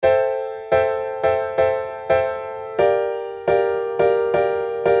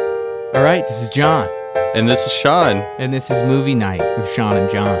All right, this is John. And this is Sean. And this is Movie Night with Sean and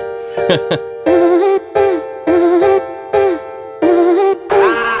John.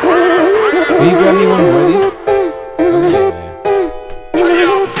 Will you grab me one more of these?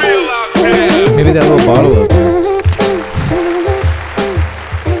 Maybe that little bottle opener.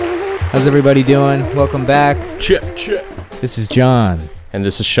 How's everybody doing? Welcome back. Check. This is John. And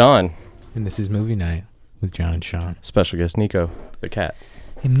this is Sean. And this is Movie Night with John and Sean. Special guest Nico, the cat.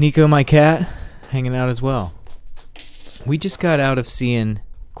 And Nico, my cat, hanging out as well. We just got out of seeing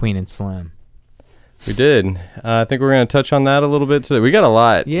Queen and Slim. We did. I think we're going to touch on that a little bit today. We got a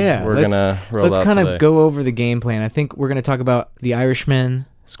lot. Yeah. We're going to roll out Let's kind today. of go over the game plan. I think we're going to talk about The Irishman,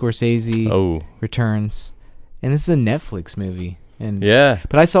 Scorsese, Returns. And this is a Netflix movie. And yeah.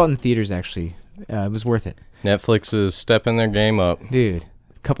 But I saw it in theaters, actually. It was worth it. Netflix is stepping their game up. Dude,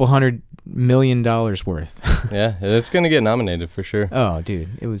 a couple $100 million worth. Yeah, it's going to get nominated for sure. Oh, dude,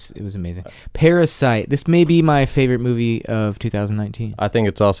 it was amazing. Parasite. This may be my favorite movie of 2019. I think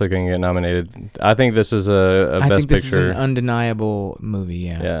it's also going to get nominated. I think this is a I Best think this Picture. is an undeniable movie,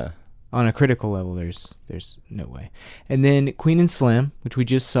 yeah. Yeah. On a critical level, there's no way. And then Queen and Slim, which we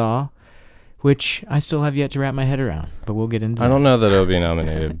just saw, which I still have yet to wrap my head around, but we'll get into that. I don't know that it'll be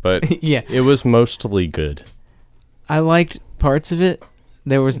nominated, but yeah. It was mostly good. I liked parts of it.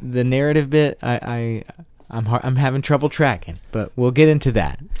 There was the narrative bit. I'm having trouble tracking, but we'll get into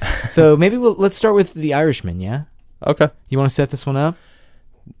that. So maybe let's start with The Irishman, yeah? Okay. You want to set this one up?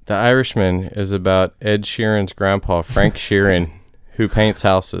 The Irishman is about Ed Sheeran's grandpa, Frank Sheeran, who paints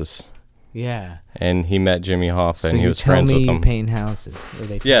houses. Yeah. And he met Jimmy Hoffa, So and he you was tell friends me with you him. paint houses. Or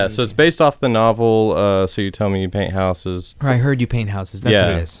they tell Yeah, me so you it's paint- based off the novel, So You Tell Me You Paint Houses. Or I heard you paint houses. That's Yeah.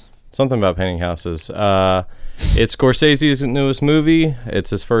 what it is. Something about painting houses. It's Scorsese's newest movie.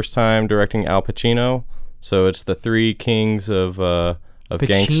 It's his first time directing Al Pacino. So it's the three kings of gangster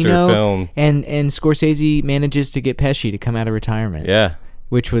Pacino film. And Scorsese manages to get Pesci to come out of retirement. Yeah.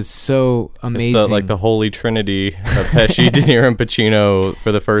 Which was so amazing. It's the holy trinity of Pesci, De Niro, and Pacino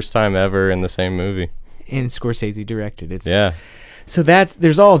for the first time ever in the same movie. And Scorsese directed it. Yeah. So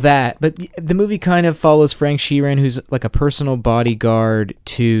there's all that, but the movie kind of follows Frank Sheeran, who's like a personal bodyguard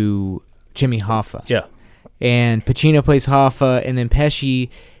to Jimmy Hoffa. Yeah. And Pacino plays Hoffa, and then Pesci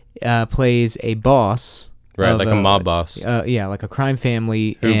plays a boss. Right, of like a mob boss. Yeah, like a crime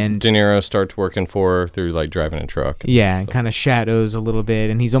family. Who and De Niro starts working for through like driving a truck. yeah, and kind of shadows a little bit,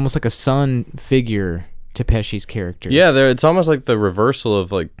 and he's almost like a son figure to Pesci's character. Yeah, it's almost like the reversal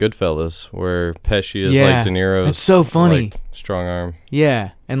of like Goodfellas, where Pesci is like De Niro's. That's so funny. Like, strong arm.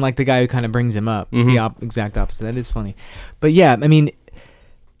 Yeah, and like the guy who kind of brings him up. It's Mm-hmm. the exact opposite. That is funny. But yeah, I mean,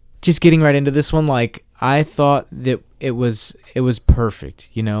 just getting right into this one, like I thought that it was perfect.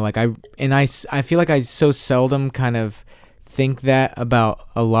 You know, like I feel like I so seldom kind of think that about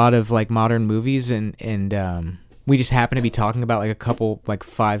a lot of like modern movies, and we just happen to be talking about like a couple like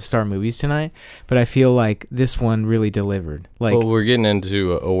 5-star movies tonight, but I feel like this one really delivered. Like, Well, we're getting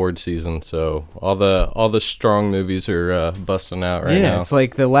into award season, so all the strong movies are busting out right now. it's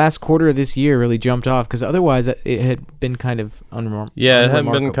like the last quarter of this year really jumped off, because otherwise it had been kind of Yeah, it had been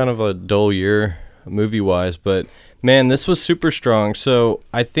unremarkable. kind of a dull year movie-wise, but man, this was super strong. So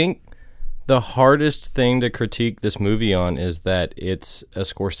I think the hardest thing to critique this movie on is that it's a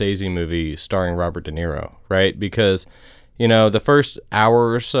Scorsese movie starring Robert De Niro, right? Because, you know, the first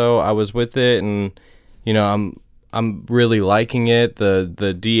hour or so I was with it, and, you know, I'm really liking it.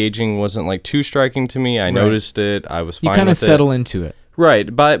 The de-aging wasn't like too striking to me. I noticed it. I was fine with it. You kind of settle into it.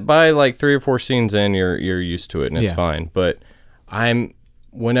 Right. By like 3 or 4 scenes in, you're used to it, and it's Yeah. fine. But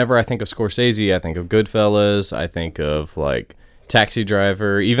whenever I think of Scorsese, I think of Goodfellas. I think of like Taxi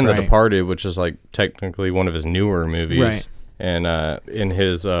Driver, even The Right. Departed, which is like technically one of his newer movies, Right. and in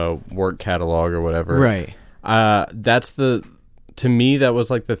his work catalog or whatever. Right. To me, that was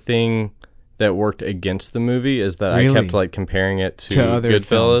like the thing that worked against the movie, is that Really? I kept like comparing it To other Goodfellas.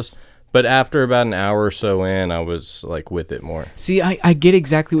 films. But after about an hour or so in, I was like with it more. See, I get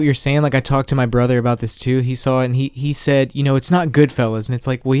exactly what you're saying. Like, I talked to my brother about this too. He saw it, and he said, you know, it's not Goodfellas. And it's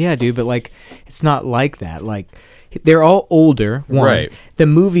like, well, yeah, dude, but like, it's not like that. Like, they're all older. One. Right. The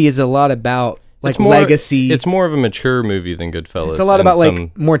movie is a lot about like It's more, legacy. It's more of a mature movie than Goodfellas. It's a lot and about some-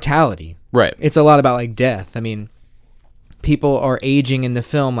 like mortality. right. It's a lot about like death. I mean, people are aging in the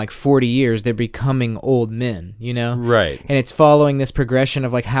film like 40 years. They're becoming old men, you know? Right. And it's following this progression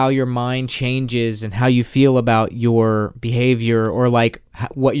of like how your mind changes and how you feel about your behavior, or like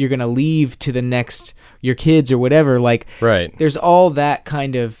what you're going to leave to the next, your kids or whatever. Like, Right. there's all that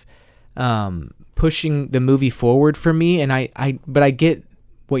kind of pushing the movie forward for me. And but I get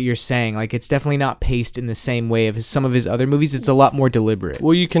what you're saying. Like, it's definitely not paced in the same way of some of his other movies. It's a lot more deliberate.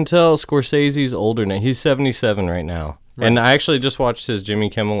 Well, you can tell Scorsese's older now. He's 77 right now. Right. And I actually just watched his Jimmy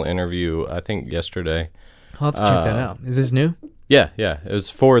Kimmel interview, I think yesterday. I'll have to check that out. Is this new? Yeah. It was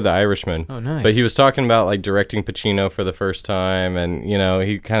for The Irishman. Oh, nice. But he was talking about, like, directing Pacino for the first time, and, you know,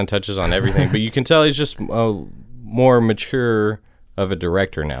 he kind of touches on everything. But you can tell he's just more mature of a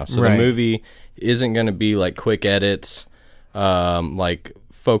director now. So the movie isn't going to be, like, quick edits, like,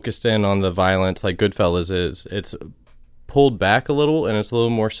 focused in on the violence like Goodfellas is. It's pulled back a little, and it's a little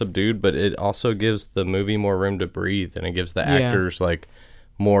more subdued, but it also gives the movie more room to breathe, and it gives the actors like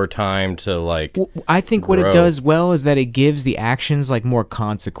more time to like I think grow. What it does well is that it gives the actions like more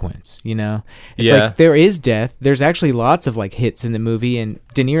consequence, you know? It's Yeah. like there is death. There's actually lots of like hits in the movie, and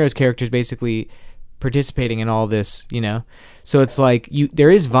De Niro's character is basically participating in all this, you know? So it's like there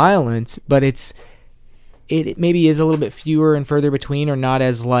is violence, but it maybe is a little bit fewer and further between, or not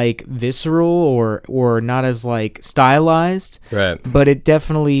as like visceral or not as like stylized. Right. But it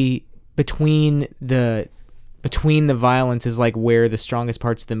definitely between the violence is like where the strongest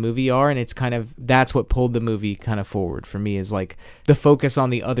parts of the movie are, and it's kind of that's what pulled the movie kind of forward for me, is like the focus on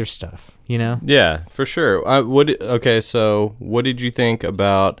the other stuff, you know? Yeah, for sure. So what did you think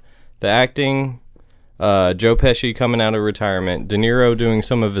about the acting? Joe Pesci coming out of retirement, De Niro doing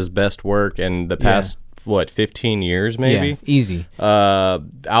some of his best work in the past 15 years maybe. Yeah, easy. Al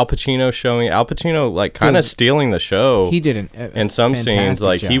Pacino like kind of stealing the show. He did in some scenes,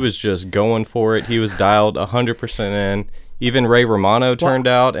 like job. he was just going for it. He was dialed 100% in. Even Ray Romano turned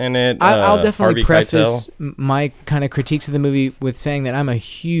out in it. I'll definitely Harvey preface Keitel. my kind of critiques of the movie with saying that I'm a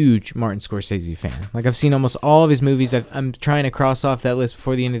huge Martin Scorsese fan. Like, I've seen almost all of his movies. I'm trying to cross off that list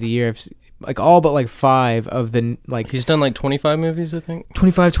before the end of the year. I've like all but like 5 of the like He's done like 25 movies, I think.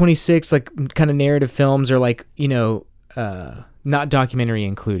 25, 26 like kind of narrative films, or like, you know, not documentary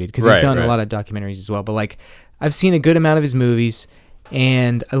included, because he's done a lot of documentaries as well. But like, I've seen a good amount of his movies,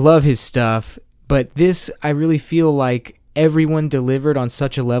 and I love his stuff. But this, I really feel like everyone delivered on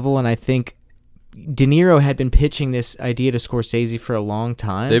such a level, and I think De Niro had been pitching this idea to Scorsese for a long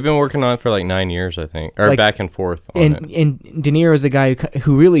time. They've been working on it for like 9 years, I think, or like, back and forth on it. And De Niro is the guy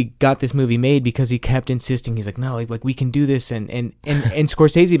who really got this movie made, because he kept insisting. He's like, no, like we can do this, and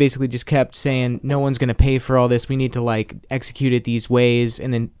Scorsese basically just kept saying, no one's going to pay for all this. We need to like execute it these ways,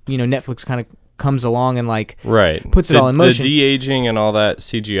 and then, you know, Netflix kind of comes along and like puts it all in motion. The de-aging and all that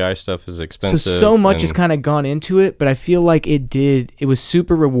CGI stuff is expensive. So much has kind of gone into it, but I feel like it was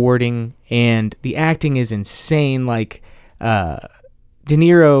super rewarding, and the acting is insane. Like De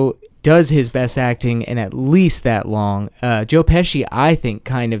Niro does his best acting in at least that long. Joe Pesci, I think,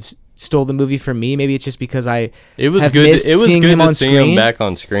 kind of stole the movie for me. Maybe it's just because it was have good. missed It was seeing good him to on see screen, him back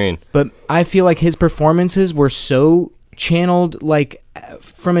on screen. But I feel like his performances were so channeled like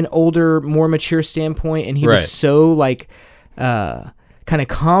from an older, more mature standpoint, and he was so like kind of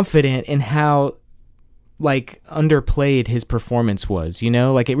confident in how like underplayed his performance was, you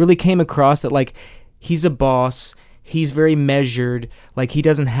know? Like, it really came across that like he's a boss, he's very measured, like he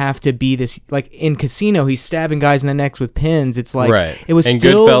doesn't have to be this, like in Casino he's stabbing guys in the necks with pins. It's like it was in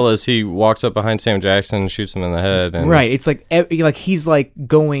still Goodfellas, he walks up behind Sam Jackson and shoots him in the head, and it's like he's like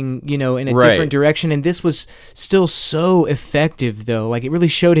going, you know, in a different direction, and this was still so effective though. Like, it really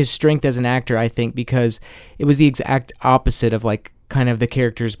showed his strength as an actor, I think, because it was the exact opposite of like kind of the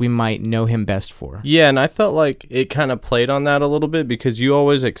characters we might know him best for. Yeah, and I felt like it kind of played on that a little bit, because you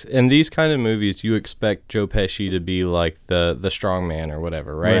always in these kind of movies you expect Joe Pesci to be like the strong man or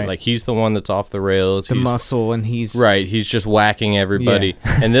whatever, right? Like, he's the one that's off the rails, the muscle, and he's he's just whacking everybody.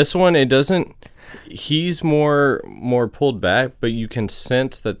 And this one, it doesn't. He's more pulled back, but you can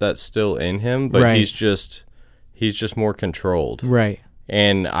sense that that's still in him, but he's just more controlled,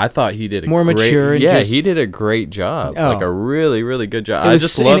 And I thought he did more mature. He did a great job, like a really, really good job. I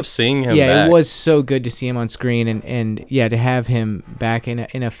just love seeing him. Yeah, it was so good to see him on screen, and to have him back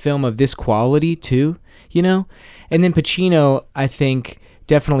in a film of this quality too, you know. And then Pacino, I think,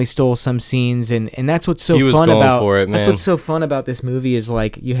 definitely stole some scenes, and that's what's so fun about that's what's so fun about this movie, is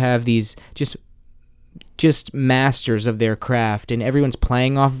like you have these just masters of their craft, and everyone's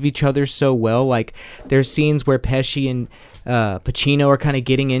playing off of each other so well. Like, there's scenes where Pesci and Pacino are kind of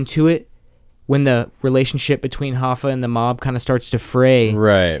getting into it when the relationship between Hoffa and the mob kind of starts to fray,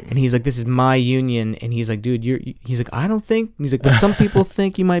 and he's like, this is my union, and he's like, dude, he's like, I don't think, and he's like, but some people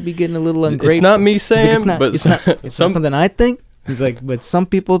think you might be getting a little ungrateful. It's not me, Sam, it's not something I think. He's like, but some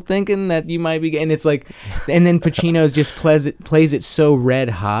people thinking that you might be, and it's like, and then Pacino's just plays it so red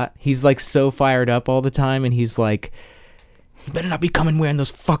hot. He's like so fired up all the time, and he's like, you better not be coming wearing those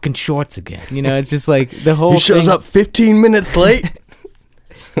fucking shorts again. You know, it's just like the whole He shows up 15 minutes late.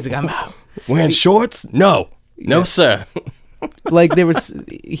 He's like, I'm out. Wearing shorts? No, sir. Like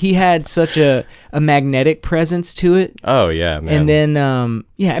he had such a magnetic presence to it. Oh yeah, man. And then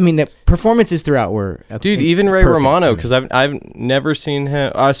I mean the performances throughout were dude, even Ray Romano, because I've never seen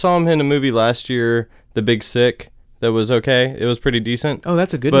him. I saw him in a movie last year, The Big Sick. That was okay. It was pretty decent. Oh,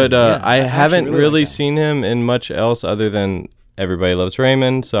 that's a good one. But I haven't really seen him in much else other than Everybody Loves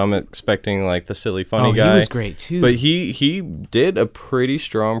Raymond, so I'm expecting like the silly funny guy. He was great too. But he did a pretty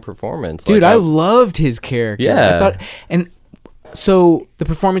strong performance. Dude, I loved his character. Yeah. So the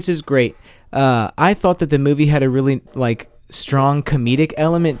performance is great. I thought that the movie had a really like strong comedic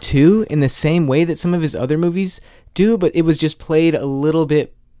element too, in the same way that some of his other movies do, but it was just played a little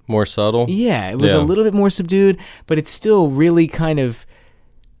bit more subtle. Yeah, it was a little bit more subdued, but it's still really kind of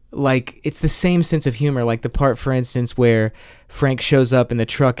like it's the same sense of humor. Like the part, for instance, where Frank shows up and the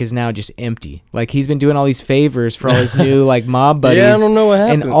truck is now just empty. Like he's been doing all these favors for all his new like mob buddies. Yeah, I don't know what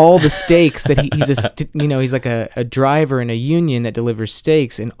happened. And all the steaks that he's like a driver in a union that delivers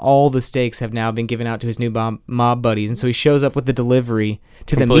steaks, and all the steaks have now been given out to his new mob buddies. And so he shows up with the delivery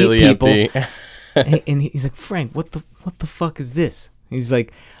to completely the meat people, and he's like, Frank, what the fuck is this? He's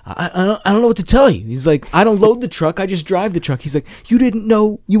like, I don't know what to tell you. He's like, I don't load the truck, I just drive the truck. He's like, you didn't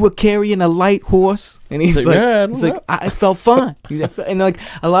know you were carrying a light horse? And he's like, I felt fine. And like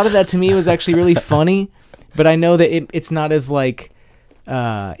a lot of that to me was actually really funny, but I know that it's not as like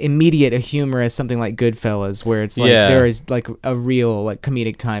immediate a humor as something like Goodfellas, where it's like there is like a real like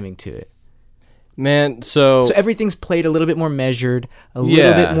comedic timing to it. Man, so everything's played a little bit more measured, a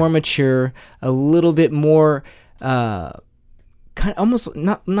little bit more mature, a little bit more kind of almost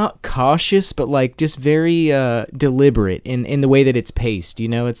not cautious, but like just very deliberate in the way that it's paced. You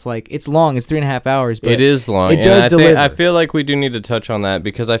know, it's like it's long. It's 3.5 hours, but it is long. It does deliver. I feel like we do need to touch on that,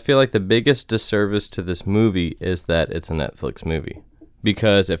 because I feel like the biggest disservice to this movie is that it's a Netflix movie.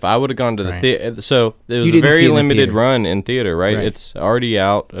 Because if I would have gone to the theater, so there was a very limited run in theater, right? It's already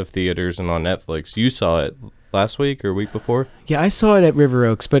out of theaters and on Netflix. You saw it last week or week before? Yeah, I saw it at River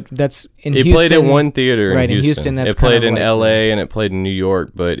Oaks, but that's in Houston. It played at one theater in Houston. That's it played in LA and it played in New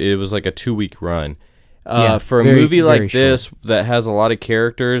York, but it was like a 2-week run. For a movie like this that has a lot of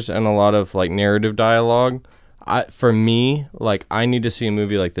characters and a lot of like narrative dialogue, for me, like I need to see a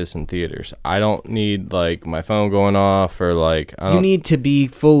movie like this in theaters. I don't need like my phone going off or like you need to be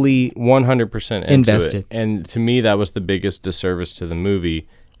fully 100% invested. It. And to me, that was the biggest disservice to the movie.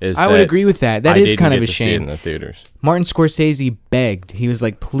 I would agree with that. That is kind of a shame. See it in the theaters. Martin Scorsese begged. He was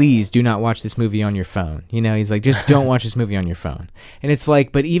like, "Please do not watch this movie on your phone." You know, he's like, "Just don't watch this movie on your phone." And it's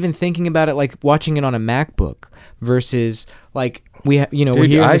like, but even thinking about it, like watching it on a MacBook versus like we're here in the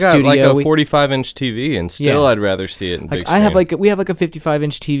studio. I got like a 45-inch TV, and still I'd rather see it in big screen. We have like a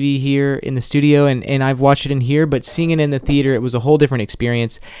 55-inch TV here in the studio, and I've watched it in here, but seeing it in the theater, it was a whole different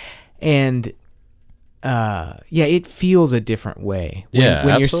experience, and. It feels a different way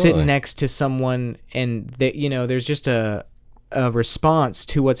when you're sitting next to someone and that there's just a response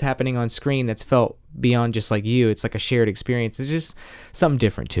to what's happening on screen that's felt beyond just like you. It's like a shared experience. It's just something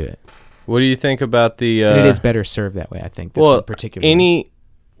different to it. What do you think about the? And it is better served that way, I think. This one particularly.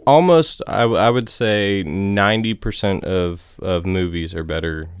 I would say 90% of movies are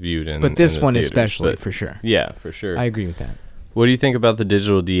better viewed in. But this one theaters, especially, for sure. Yeah, for sure. I agree with that. What do you think about the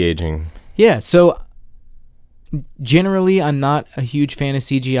digital de-aging? Yeah, so. Generally, I'm not a huge fan of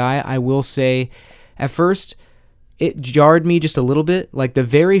CGI. I will say, at first, it jarred me just a little bit. Like the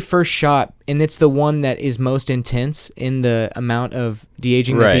very first shot, and it's the one that is most intense in the amount of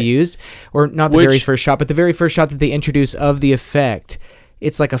de-aging that they used. Or not the very first shot, but the very first shot that they introduce of the effect.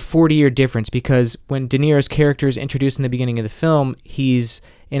 It's like a 40-year difference, because when De Niro's character is introduced in the beginning of the film, he's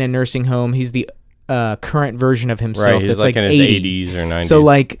in a nursing home. He's the current version of himself. Right, he's that's like in his 80s or 90s. So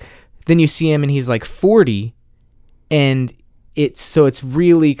like, then you see him and he's like 40. And it's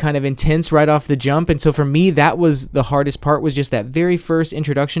really kind of intense right off the jump. And so for me, that was the hardest part, was just that very first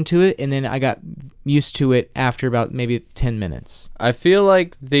introduction to it. And then I got used to it after about maybe 10 minutes. I feel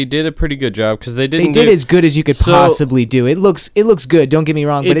like they did a pretty good job, because they did as good as you could possibly do. It looks good. Don't get me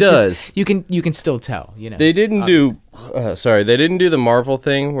wrong, but it's just, you can still tell. They didn't do the Marvel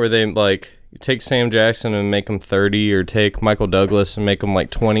thing where they like take Sam Jackson and make him 30, or take Michael Douglas and make him like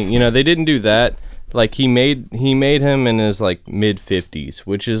 20. They didn't do that. Like he made him in his like mid 50s,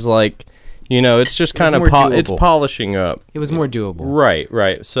 which is like, it's just kind of it's polishing up. It was more doable.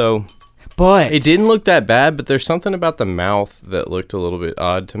 Right. So, but it didn't look that bad. But there's something about the mouth that looked a little bit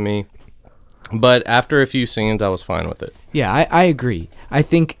odd to me. But after a few scenes, I was fine with it. Yeah, I agree. I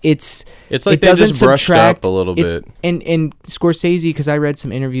think it's like it they doesn't just brushed subtract up a little bit. And Scorsese, because I read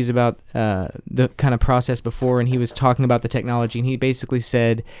some interviews about the kind of process before, and he was talking about the technology, and he basically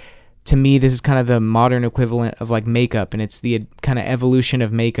said, to me, this is kind of the modern equivalent of like makeup, and it's the kind of evolution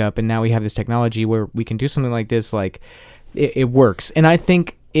of makeup, and now we have this technology where we can do something like this, like it works. And I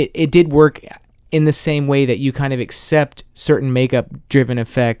think it did work in the same way that you kind of accept certain makeup-driven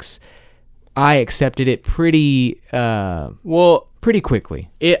effects. I accepted it pretty quickly.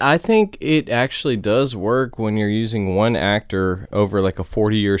 I think it actually does work when you're using one actor over like a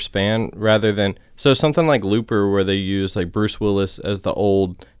 40-year span rather than something like Looper, where they use like Bruce Willis as the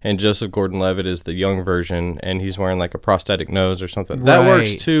old and Joseph Gordon-Levitt as the young version, and he's wearing like a prosthetic nose or something. That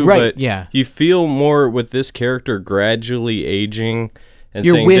works too, right, but yeah. You feel more with this character gradually aging. And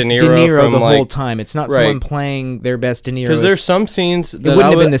you're saying with De Niro the like, whole time. It's not someone playing their best De Niro. Because there's some scenes that wouldn't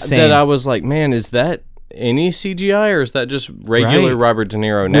have been the same. that I was like, man, is that any CGI or is that just regular Robert De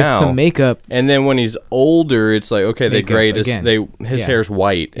Niro now? With some makeup. And then when he's older, it's like, okay, they grade his hair's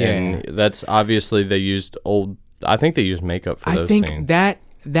white, and that's obviously they used old. I think they used makeup for those scenes. I think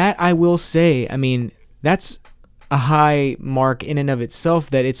that I will say. I mean, that's a high mark in and of itself.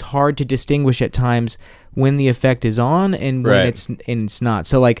 That it's hard to distinguish at times when the effect is on and when it's not.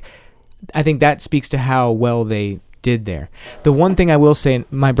 So like, I think that speaks to how well they did there. The one thing I will say,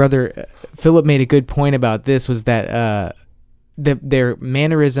 my brother Philip made a good point about this, was that their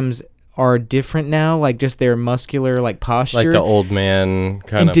mannerisms are different now, like just their muscular like posture, like the old man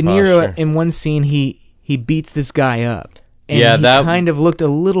kind of De Niro posture. In one scene he beats this guy up. And he that kind of looked a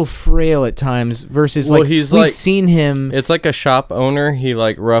little frail at times versus we've seen him. It's like a shop owner. He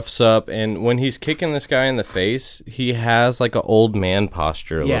like roughs up, and when he's kicking this guy in the face, he has like an old man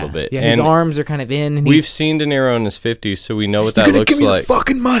posture a little bit. Yeah, his arms are kind of in. And we've seen De Niro in his 50s, so we know what that looks like. Give me the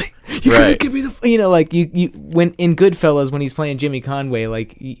fucking money. You're gonna give me the like you when in Goodfellas when he's playing Jimmy Conway,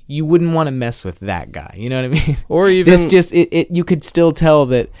 like you wouldn't want to mess with that guy. You know what I mean? Or even this just it you could still tell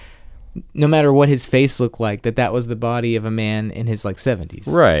that. No matter what his face looked like, that was the body of a man in his like 70s.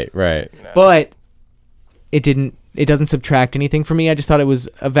 Right. But it doesn't subtract anything for me. I just thought it was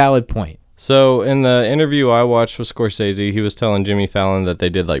a valid point. So in the interview I watched with Scorsese, he was telling Jimmy Fallon that they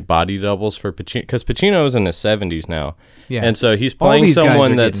did like body doubles for Pacino, because Pacino's in his 70s now. Yeah. And so he's playing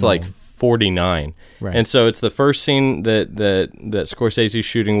someone that's like 49. Right. And so it's the first scene that Scorsese's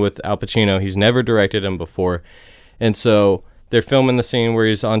shooting with Al Pacino. He's never directed him before. And so they're filming the scene where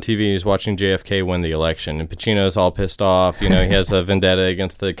he's on TV, he's watching JFK win the election, and Pacino's all pissed off. He has a vendetta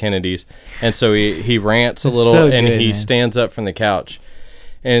against the Kennedys. And so he rants a little, and he stands up from the couch.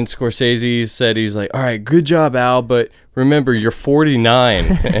 And Scorsese said, he's like, all right, good job, Al, but remember, you're 49.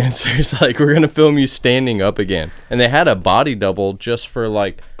 And so he's like, we're going to film you standing up again. And they had a body double just for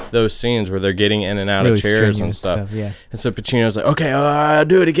like those scenes where they're getting in and out of chairs and stuff. Yeah. And so Pacino's like, okay, I'll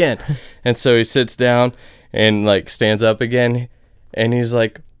do it again. And so he sits down and like stands up again, and he's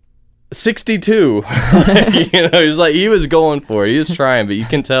like 62. He's like, he was going for it. He was trying, but you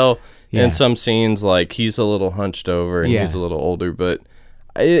can tell in some scenes like he's a little hunched over and he's a little older, but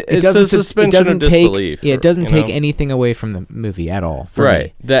it's a suspension of disbelief. It doesn't take anything away from the movie at all. For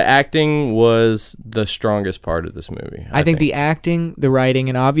me. The acting was the strongest part of this movie. I think the acting, the writing,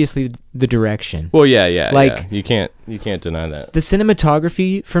 and obviously the direction. Well, yeah. You can't deny that. The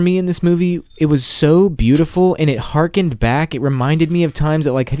cinematography for me in this movie, it was so beautiful, and it harkened back. It reminded me of times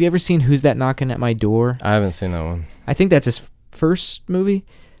that, like, have you ever seen Who's That Knocking at My Door? I haven't seen that one. I think that's his first movie,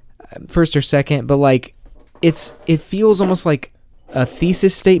 first or second, but like, it feels almost like a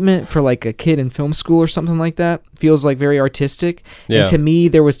thesis statement for like a kid in film school or something like that. Feels like very artistic. Yeah. And to me,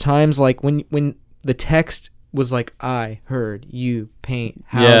 there was times like when the text was like, I heard you paint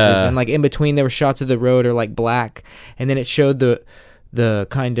houses, and like in between there were shots of the road are like black, and then it showed the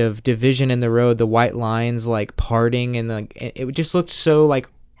kind of division in the road, the white lines like parting, and like it just looked so like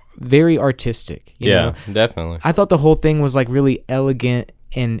very artistic. You know? Definitely. I thought the whole thing was like really elegant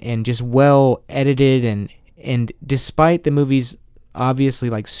and just well edited, and despite the movie's obviously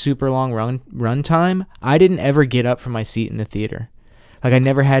like super long run time, I didn't ever get up from my seat in the theater. Like I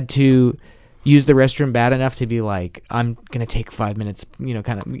never had to use the restroom bad enough to be like, I'm gonna take 5 minutes,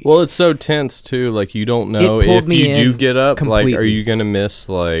 kind of. Well, it's so tense too, like you don't know if you do get up completely. Like are you gonna miss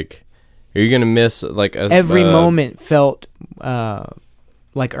like every moment felt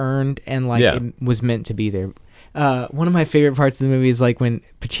like earned and like it was meant to be there. One of my favorite parts of the movie is like when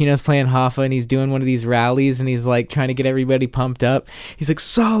Pacino's playing Hoffa and he's doing one of these rallies and he's like trying to get everybody pumped up. He's like,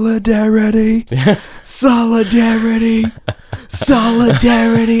 solidarity, solidarity,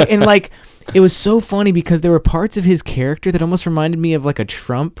 solidarity. And like it was so funny because there were parts of his character that almost reminded me of like a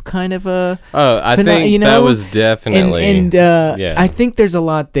Trump kind of a. Oh, I think that was definitely. Yeah. I think there's a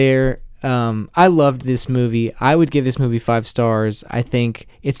lot there. I loved this movie. I would give this movie 5 stars. I think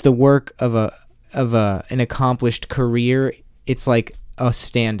it's the work of an accomplished career. It's like a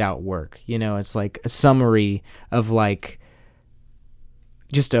standout work. It's like a summary of like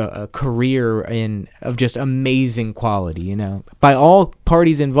just a career of just amazing quality, by all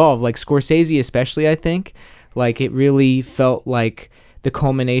parties involved, like Scorsese especially. I think like it really felt like the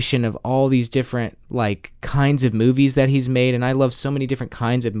culmination of all these different like kinds of movies that he's made, and I love so many different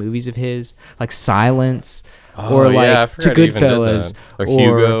kinds of movies of his, like Silence, or like To Goodfellas, or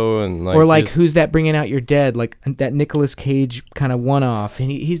Hugo, and like, or like Who's That Bringing Out Your Dead, like that Nicolas Cage kind of one-off, and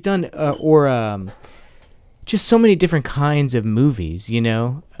he's done just so many different kinds of movies,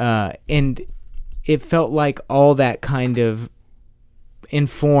 and it felt like all that kind of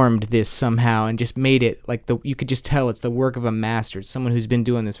informed this somehow and just made it like you could just tell it's the work of a master. It's someone who's been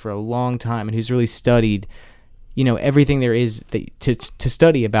doing this for a long time and who's really studied, everything there is to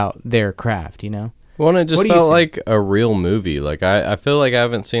study about their craft, Well, it just felt like a real movie. Like I feel like I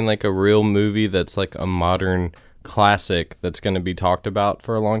haven't seen like a real movie that's like a modern classic that's going to be talked about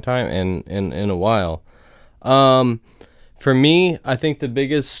for a long time and in a while. For me, I think the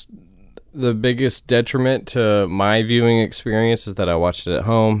biggest detriment to my viewing experience is that I watched it at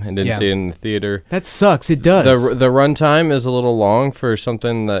home and didn't see it in the theater. That sucks. It does. The runtime is a little long for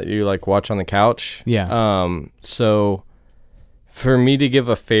something that you like watch on the couch. Yeah. So for me to give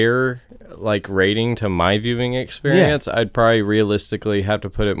a fair like rating to my viewing experience, I'd probably realistically have to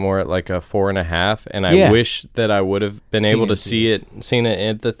put it more at like a 4.5. And I wish that I would have been able to seen it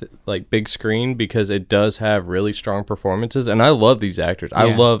at the like big screen, because it does have really strong performances. And I love these actors. Yeah.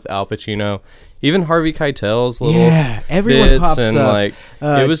 I love Al Pacino, even Harvey Keitel's little everyone bits, pops and up. Like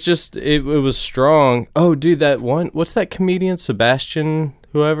it was just it was strong. Oh, dude, that one. What's that comedian? Sebastian,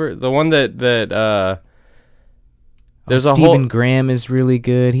 whoever, the one that. There's Stephen Graham is really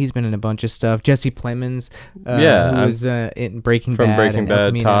good. He's been in a bunch of stuff. Jesse Plemons, who was in Breaking Bad. From Breaking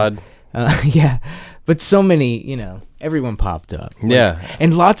Bad, Todd. But so many, everyone popped up. Like,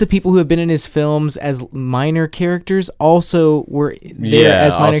 and lots of people who have been in his films as minor characters also were there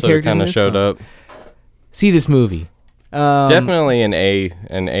as minor characters. Kind of showed up. See this movie. Definitely an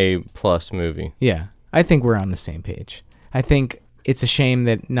A+ movie. Yeah, I think we're on the same page. I think it's a shame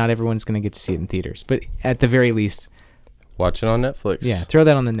that not everyone's going to get to see it in theaters, but at the very least, watch it on Netflix. Yeah, throw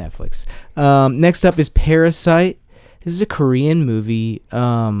that on the Netflix. Next up is Parasite. This is a Korean movie.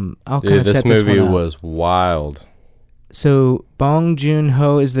 I'll kind of set this one up. This movie was wild. So Bong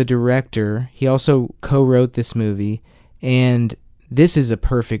Joon-ho is the director. He also co-wrote this movie, and this is a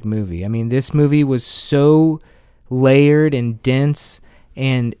perfect movie. I mean, this movie was so layered and dense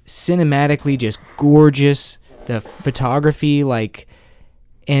and cinematically just gorgeous. The photography,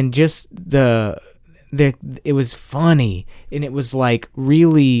 and just it was funny, and it was like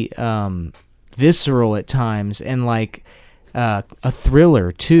really visceral at times, and like a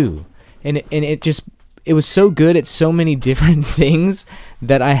thriller too, and it was so good at so many different things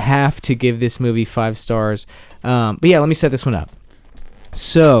that I have to give this movie 5 stars. But yeah, let me set this one up.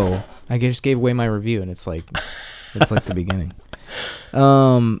 So I just gave away my review, and it's like the beginning.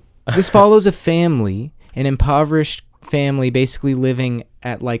 This follows a family, an impoverished family, basically living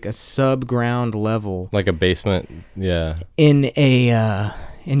at like a sub-ground level, like a basement, in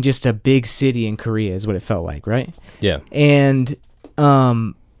just a big city in Korea is what it felt like, right? Yeah. And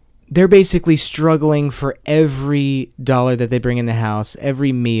they're basically struggling for every dollar that they bring in the house,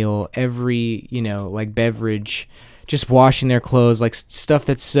 every meal, every like beverage, just washing their clothes, like stuff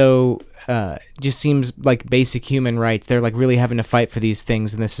that's so just seems like basic human rights. They're like really having to fight for these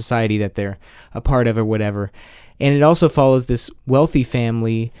things in the society that they're a part of or whatever. And it also follows this wealthy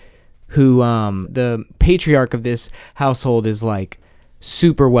family who the patriarch of this household is like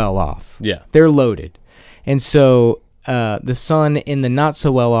super well off. Yeah. They're loaded. And so the son in the not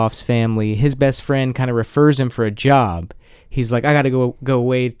so well off's family, his best friend kind of refers him for a job. He's like, I got to go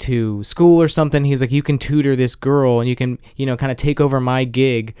away to school or something. He's like, you can tutor this girl and you can, kind of take over my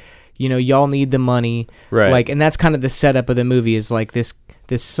gig. Y'all need the money. Right. And that's kind of the setup of the movie, is like this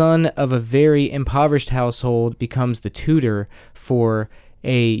son of a very impoverished household becomes the tutor for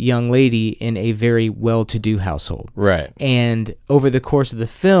a young lady in a very well-to-do household. Right. And over the course of the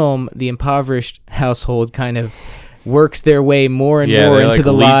film, the impoverished household kind of works their way more and more into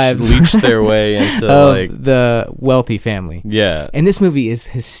the lives leech their way into of the wealthy family. Yeah. And this movie is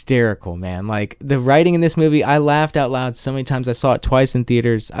hysterical, man. Like, the writing in this movie, I laughed out loud so many times. I saw it twice in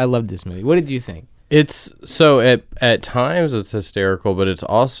theaters. I loved this movie. What did you think? It's so at times it's hysterical, but it's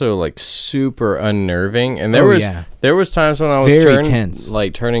also like super unnerving. And there was times when I was very tense.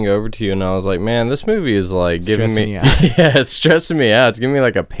 turning over to you, and I was like, man, this movie is like giving Stressing me you out. yeah, it's stressing me out. It's giving me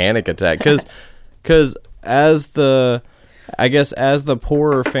like a panic attack because as the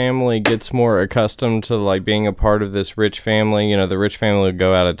poorer family gets more accustomed to like being a part of this rich family, you know, the rich family would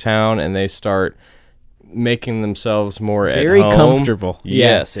go out of town and they start making themselves more very at home. comfortable.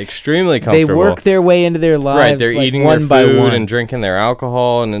 Yes, extremely comfortable. They work their way into their lives. Right, they're like, eating one their food by one and drinking their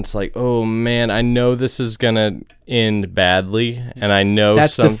alcohol, and it's like, oh man, I know this is gonna end badly, and I know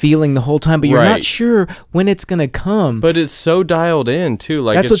that's the feeling the whole time, but you're not sure when it's gonna come. But it's so dialed in too,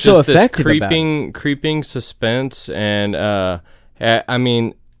 like that's it's what's just so effective this about creeping suspense, and I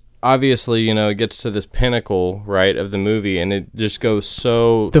mean, obviously, you know, it gets to this pinnacle, right, of the movie, and it just goes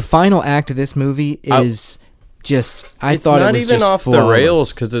so. The final act of this movie is. I thought it was just it's not even off flawless. the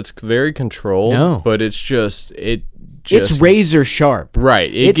rails because it's very controlled. No. But it's just it's razor sharp.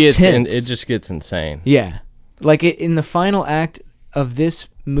 Right. It just gets insane. Yeah, like in the final act of this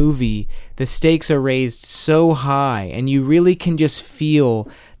movie, the stakes are raised so high, and you really can just feel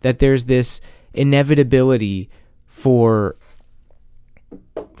that there's this inevitability for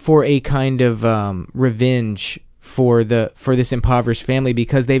a kind of revenge for this impoverished family,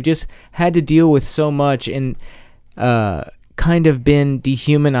 because they've just had to deal with so much and kind of been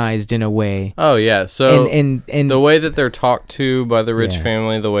dehumanized in a way. Oh yeah, so and the way that they're talked to by the rich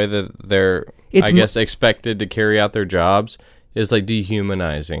family, the way that they're expected to carry out their jobs is like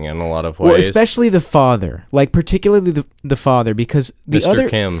dehumanizing in a lot of ways. Well, especially the father, like particularly the father, because Mr.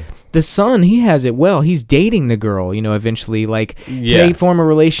 Kim. The son, he has it well. He's dating the girl, you know, eventually. Like, they form a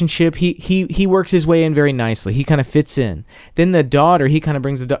relationship. He works his way in very nicely. He kind of fits in. Then the daughter, he kind of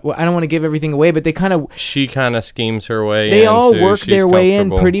brings well, I don't want to give everything away, but she kind of schemes her way in. They all work their way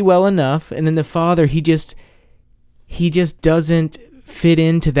in pretty well enough. And then the father, he just doesn't fit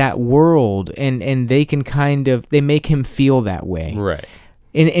into that world, and they can they make him feel that way. Right.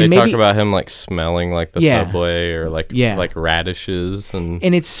 And they maybe, talk about him like smelling like the subway or like radishes,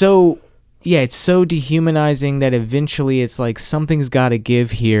 and it's so dehumanizing that eventually it's like something's got to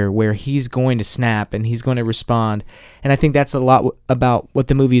give here, where he's going to snap and he's going to respond. And I think that's a lot about what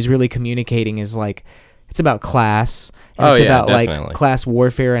the movie is really communicating, is like it's about class, and it's about definitely. like class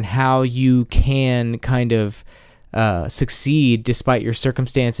warfare and how you can kind of succeed despite your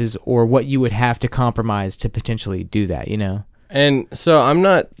circumstances, or what you would have to compromise to potentially do that, you know. And so I'm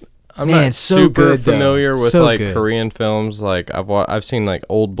not so super good, familiar with so like good. Korean films. Like I've seen like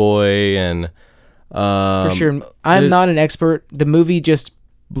Old Boy and for sure. I'm not an expert. The movie just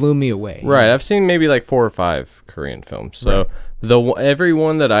blew me away. Right. I've seen maybe like 4 or 5 Korean films. So every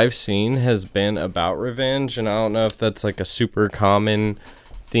one that I've seen has been about revenge, and I don't know if that's like a super common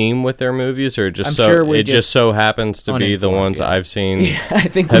theme with their movies, or just just so happens to be the ones I've seen. Yeah, I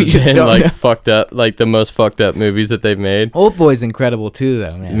think have we just been don't like know. fucked up, like the most fucked up movies that they've made. Old Boy's incredible too,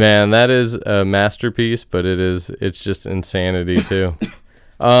 though, man. Man, that is a masterpiece, but it's just insanity too.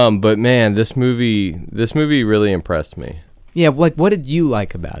 But man, this movie really impressed me. Yeah, like what did you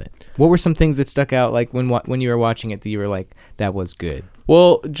like about it? What were some things that stuck out, like when you were watching it, that you were like, that was good?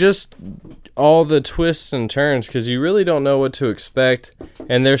 Well, just all the twists and turns, because you really don't know what to expect,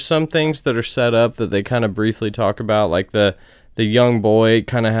 and there's some things that are set up that they kind of briefly talk about, like the young boy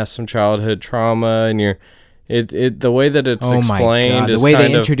kind of has some childhood trauma, and the way that it's explained is the way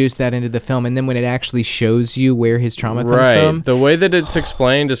they introduce that into the film, and then when it actually shows you where his trauma comes from. The way that it's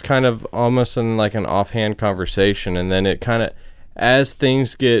explained is kind of almost in like an offhand conversation, and then it kind of, as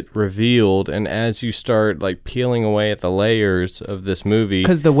things get revealed and as you start like peeling away at the layers of this movie,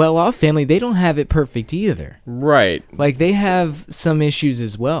 because the well-off family, they don't have it perfect either. Right. Like they have some issues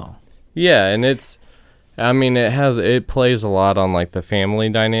as well. Yeah, and it plays a lot on like the family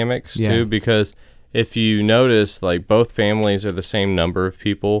dynamics too, because if you notice, like both families are the same number of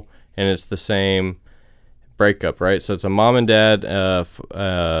people, and it's the same breakup, right? So it's a mom and dad,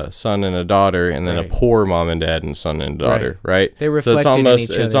 son and a daughter, and then a poor mom and dad and son and daughter, right? They reflect in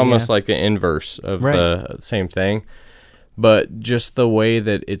each other. It's almost like the inverse of the same thing, but just the way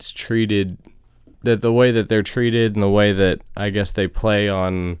that it's treated, the way that they're treated, and the way that I guess they play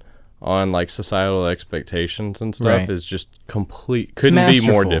on like societal expectations and stuff is just couldn't be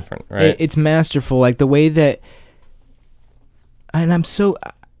more different, right? It's masterful, like the way that, and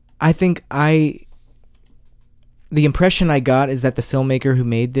the impression I got is that the filmmaker who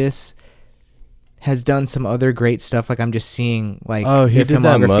made this has done some other great stuff. Like I'm just seeing like he did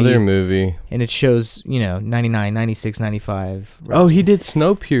that Mother movie, and it shows 99, 96, 95. He did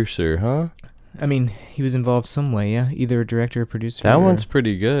Snowpiercer, huh? I mean, he was involved some way, yeah, either a director or producer. That one's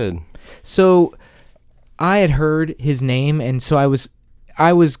pretty good. So I had heard his name, and so I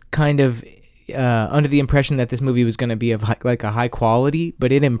was kind of under the impression that this movie was going to be of like a high quality,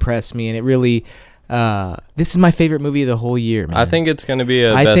 but it impressed me, and it really. This is my favorite movie of the whole year, man. I think it's going to be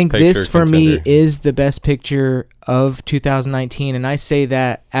a I best think picture this for contender. me is the best picture of 2019, and I say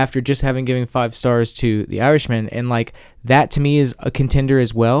that after just having given 5 stars to The Irishman, and like that to me is a contender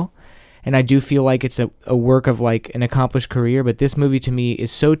as well. And I do feel like it's a work of like an accomplished career, but this movie to me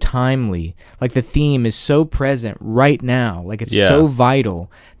is so timely. Like the theme is so present right now. Like it's so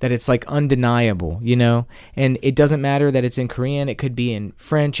vital that it's like undeniable, you know? And it doesn't matter that it's in Korean. It could be in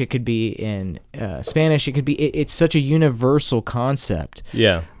French. It could be in Spanish. It could be, it's such a universal concept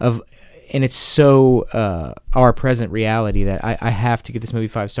Yeah. and it's so our present reality that I have to give this movie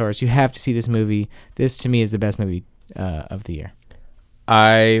 5 stars. You have to see this movie. This to me is the best movie of the year.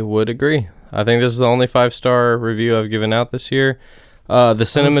 I would agree. I think this is the only 5-star review I've given out this year. The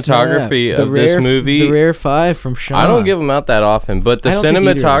cinematography of this movie... The rare 5 from Sean. I don't give them out that often, but the I don't think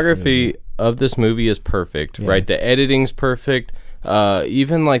either of us cinematography of this movie is perfect, Yeah, right? The editing's perfect.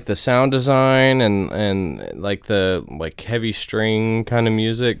 Even like the sound design and like the like heavy string kind of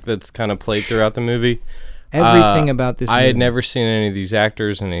music that's kind of played throughout the movie. Everything about this movie. I had never seen any of these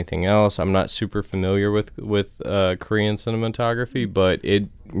actors in anything else. I'm not super familiar with Korean cinematography, but it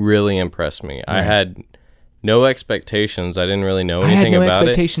really impressed me. I had no expectations. I didn't really know anything about it. I had no about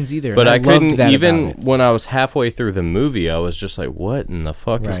expectations either. But and I couldn't loved that even about it. when I was halfway through the movie, I was just like, "What in the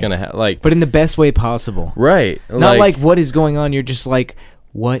fuck is gonna happen?" Like, But in the best way possible. right? Not like what is going on. You're just like,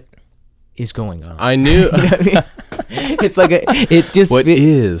 what is going on? I knew. You know what I mean? It's like it just What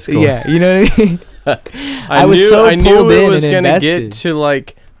is going yeah, you know what I mean? I was knew, so I knew pulled it in was and gonna get invested. to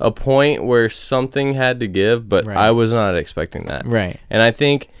like a point where something had to give, but Right. I was not expecting that. Right. And I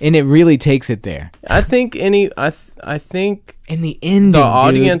think And it really takes it there. I think And the ending, the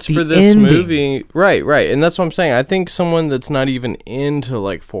audience dude, for the this ending. movie, right, and that's what I'm saying. I think someone that's not even into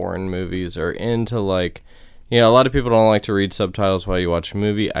like foreign movies or into like, you know, a lot of people don't like to read subtitles while you watch a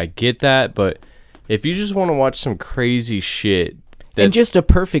movie. I get that, but if you just want to watch some crazy shit, And just a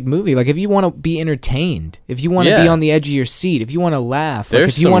perfect movie. Like if you want to be entertained, if you want to be on the edge of your seat, if you want to laugh, like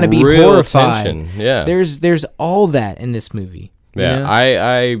there's if you want to some be real horrified, tension. Yeah, there's all that in this movie. you yeah. know?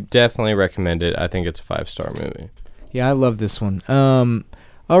 I definitely recommend it. I think it's a 5-star movie. Yeah, I love this one.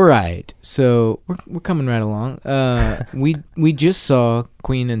 All right, so we're coming right along. We just saw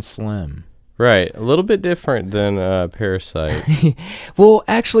Queen and Slim. Right, a little bit different than Parasite. Well,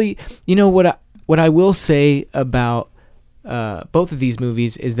 actually, you know what I will say about both of these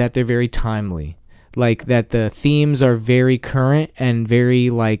movies is that they're very timely. Like that the themes are very current and very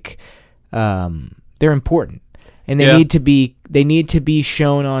like they're important. And they need to be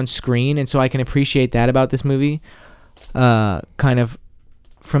shown on screen, and so I can appreciate that about this movie. Kind of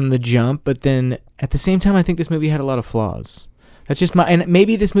from the jump, but then at the same time I think this movie had a lot of flaws. That's just and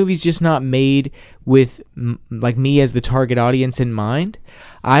maybe this movie's just not made with like me as the target audience in mind.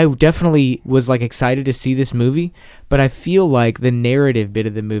 I definitely was like excited to see this movie, but I feel like the narrative bit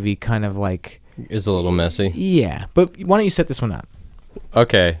of the movie kind of like Is a little messy. yeah. But why don't you set this one up?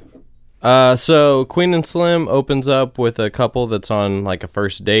 Okay. So Queen and Slim opens up with a couple that's on like a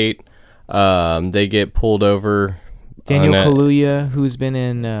first date. They get pulled over. Daniel Kaluuya, who's been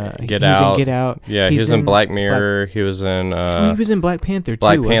in Get he was Out. in Get Out. Yeah, he was in Black Mirror. He was in he was in Black Panther too.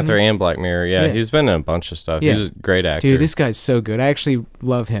 Black wasn't Panther he? and Black Mirror. Yeah, Yeah. he's been in a bunch of stuff. Yeah. He's a great actor. Dude, this guy's so good. I actually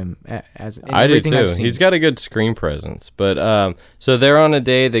love him as in I do everything too. I've seen. He's got a good screen presence. But so they're on a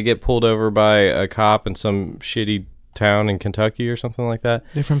day. They get pulled over by a cop in some shitty town in Kentucky or something like that.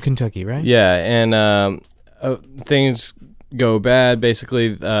 They're from Kentucky, right? Yeah, and things go bad. Basically,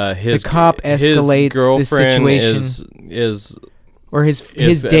 his The cop escalates the his girlfriend situation. is Or his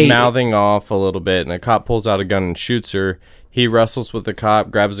date. mouthing off a little bit, and a cop pulls out a gun and shoots her. He wrestles with the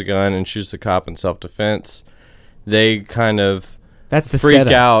cop, grabs a gun, and shoots the cop in self-defense. They kind of That's the freak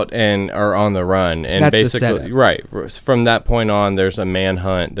setup. out and are on the run. And That's the basically, setup. right, from that point on, there's a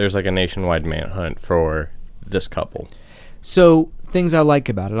manhunt. There's like a nationwide manhunt for this couple. So, things I like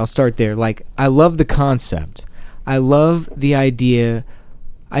about it. I'll start there. Like, I love the concept. I love the idea.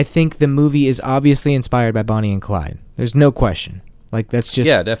 I think the movie is obviously inspired by Bonnie and Clyde. There's no question. Like, that's just...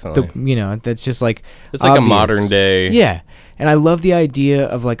 Yeah, definitely. That's just like... It's like obvious. a modern day. Yeah. And I love the idea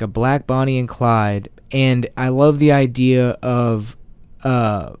of, like, a black Bonnie and Clyde. And I love the idea of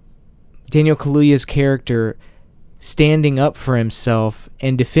Daniel Kaluuya's character standing up for himself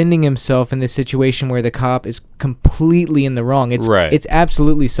and defending himself in this situation where the cop is completely in the wrong. It's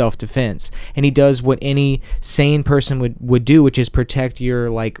absolutely self-defense, and he does what any sane person would do, which is protect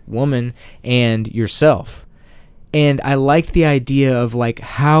your like woman and yourself. And I liked the idea of like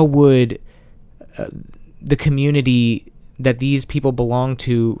how would the community that these people belong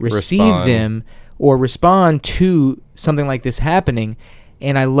to receive Respond. them or respond to something like this happening.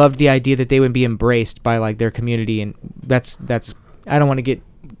 And I loved the idea that they would be embraced by like their community, and that's I don't want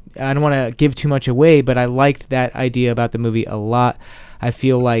to give too much away, but I liked that idea about the movie a lot. I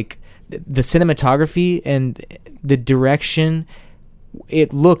feel like the cinematography and the direction,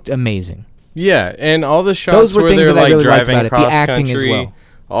 it looked amazing. Yeah, and all the shots Those were where things they're that I like really liked driving about it. The cross acting as country, well.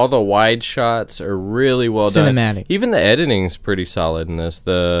 all the wide shots are really well Cinematic. done. Even the editing's pretty solid in this.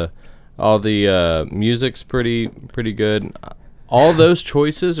 All the music's pretty good. All those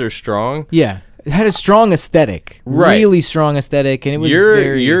choices are strong. Yeah. It had a strong aesthetic. Right. Really strong aesthetic, and it was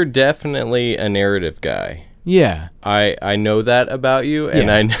You're definitely a narrative guy. Yeah. I know that about you, and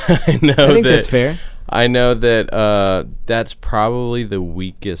Yeah. I know I think that that's fair. I know that that's probably the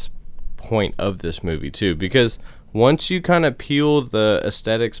weakest point of this movie too, because once you kind of peel the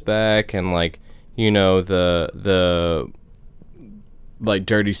aesthetics back and like, you know, the like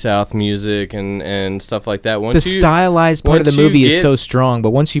Dirty South music and stuff like that. The stylized part of the once you movie is get- so strong, but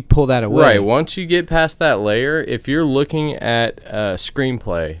once you pull that away, Right, once you get past that layer, if you're looking at a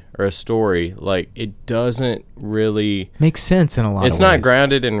screenplay or a story, like it doesn't really makes sense in a lot of ways. it's not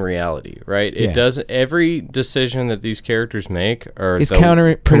grounded in reality, right? Yeah. It doesn't. Every decision that these characters make are It's the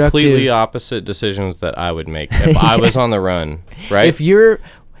counterproductive. completely opposite decisions that I would make if I was on the run, right? If you're,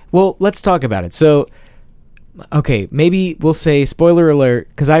 well, let's talk about it. So, okay, maybe we'll say spoiler alert,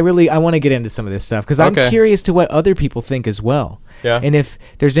 because I want to get into some of this stuff, because I'm Okay. curious to what other people think as well. Yeah. And if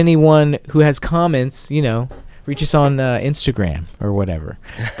there's anyone who has comments, you know, reach us on Instagram or whatever.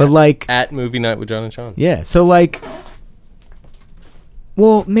 But like, At Movie Night with John and Sean. yeah, so like,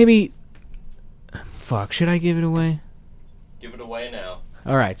 well, maybe, fuck, should I give it away? Give it away now.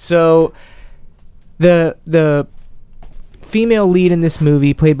 All right, so the female lead in this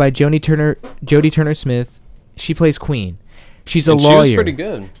movie, played by Jodie Turner Smith, she plays Queen. She's a And lawyer. She was pretty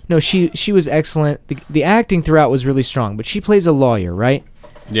good. No, she was excellent. The acting throughout was really strong, but she plays a lawyer, right?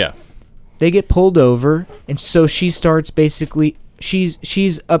 Yeah. They get pulled over, and so she starts basically.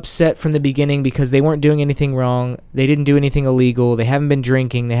 She's upset from the beginning because they weren't doing anything wrong. They didn't do anything illegal. They haven't been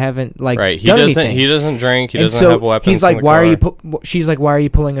drinking. They haven't like Right. He done doesn't. anything. He doesn't drink. He And doesn't so have weapons. he's like, in the "Why are car." you?" She's like, "Why are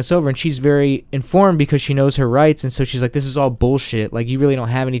you pulling us over?" And she's very informed because she knows her rights, and so she's like, "This is all bullshit. Like, you really don't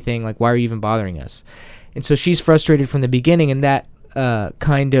have anything. Like, why are you even bothering us?" And so she's frustrated from the beginning, and that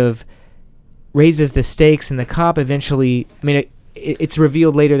kind of raises the stakes. And the cop eventually, I mean, it's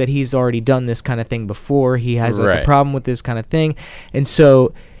revealed later that he's already done this kind of thing before. He has like a Right. problem with this kind of thing, and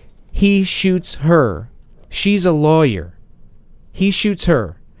so he shoots her. She's a lawyer. He shoots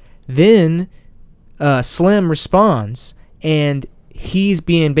her. Then Slim responds, and he's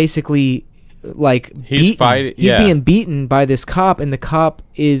being basically like He's beaten. fighting- He's yeah. being beaten by this cop, and the cop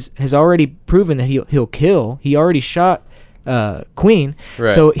has already proven that he'll kill. He already shot Queen.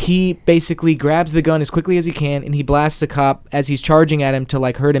 Right. So he basically grabs the gun as quickly as he can, and he blasts the cop as he's charging at him to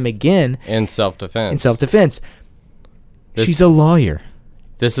like hurt him again in self-defense. in self-defense. This- She's a lawyer.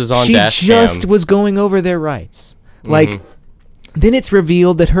 This is on She dash just cam. was going over their rights. Like, then it's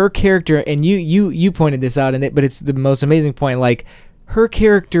revealed that her character, and you pointed this out in it, but it's the most amazing point. Like, her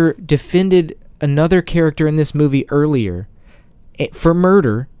character defended another character in this movie earlier for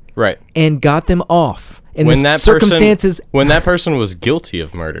murder Right. and got them off in When the that circumstances when that person was guilty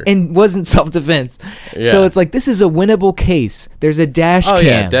of murder. and wasn't self-defense. Yeah. So it's like, this is a winnable case. There's a dash Oh cam.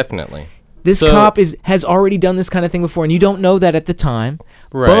 yeah, definitely. This So- cop has already done this kind of thing before, and you don't know that at the time.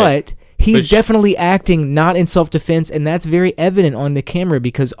 Right. But he's But definitely acting not in self-defense, and that's very evident on the camera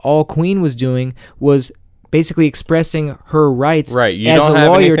because all Queen was doing was basically expressing her rights Right. You as don't a have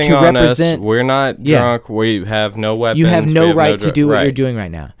lawyer anything to on represent. us. We're not Yeah. drunk. We have no weapons. You have We no right to dr- do what right. you're doing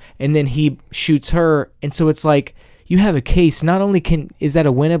right now. And then he shoots her, and so it's like you have a case. Not only is that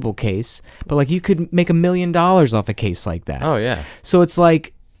a winnable case, but like you could make $1 million off a case like that. Oh yeah. So it's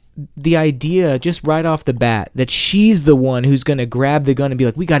like the idea just right off the bat that she's the one who's going to grab the gun and be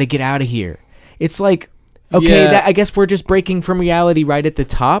like, we got to get out of here. It's like, okay, Yeah. I guess we're just breaking from reality right at the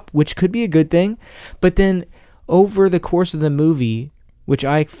top, which could be a good thing. But then over the course of the movie, which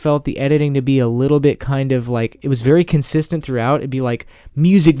I felt the editing to be a little bit kind of like, it was very consistent throughout. It'd be like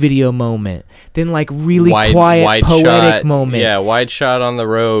music video moment, then like really quiet poetic shot, moment. Yeah, wide shot on the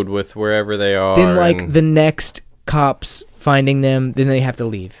road with wherever they are. Then like and- the next cops finding them, then they have to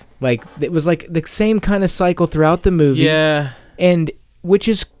leave. Like it was like the same kind of cycle throughout the movie. Yeah. And which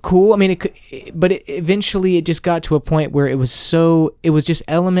is cool. I mean, eventually it just got to a point where it was just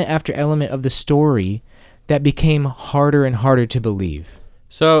element after element of the story that became harder and harder to believe.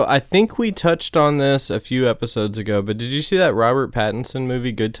 So I think we touched on this a few episodes ago, but did you see that Robert Pattinson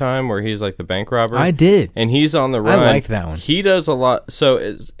movie, Good Time, where he's like the bank robber? I did. And he's on the run. I liked that one. He does a lot.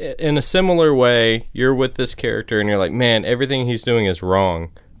 So in a similar way, you're with this character and you're like, man, everything he's doing is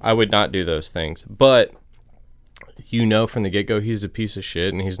wrong. I would not do those things. But you know from the get-go he's a piece of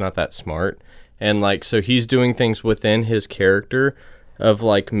shit and he's not that smart. And like, so he's doing things within his character of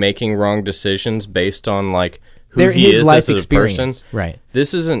like making wrong decisions based on like who he his is life as a experience. person. Right.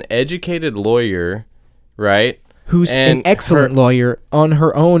 This is an educated lawyer, right? Who's an excellent lawyer on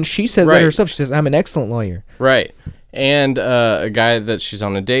her own. She says that Right. herself. She says, I'm an excellent lawyer. Right. And a guy that she's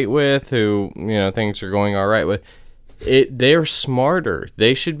on a date with who, you know, things are going all right with. They're smarter.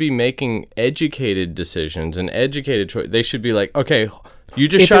 They should be making educated decisions and educated choice. They should be like, okay, you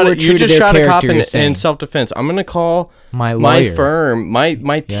just If it shot were it. true You to just their shot a cop character, you're saying. in self-defense. I'm gonna call My my lawyer. firm. My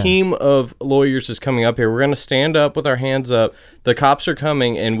Yeah. team of lawyers is coming up here. We're gonna stand up with our hands up. The cops are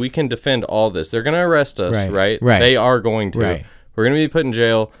coming, and we can defend all this. They're gonna arrest us, right? Right. They are going to. Right. We're gonna be put in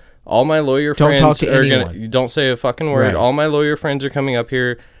jail. All my lawyer Don't friends talk to are anyone. gonna. You don't say a fucking word. Right. All my lawyer friends are coming up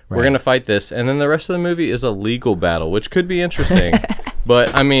here. We're Right. gonna fight this, and then the rest of the movie is a legal battle, which could be interesting.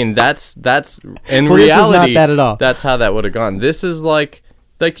 But I mean, that's in Well, this was reality. not that at all. That's how that would have gone. This is like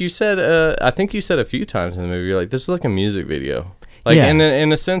you said. I think you said a few times in the movie. You're like, this is like a music video. Like Yeah.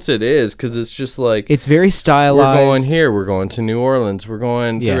 in a sense, it is because it's just like It's very we're stylized. going here, we're going to New Orleans, we're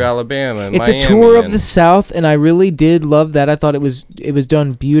going Yeah. through Alabama. And It's Miami, a tour of and- the South, and I really did love that. I thought it was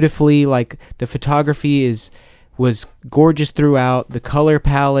done beautifully. Like the photography was gorgeous throughout. The color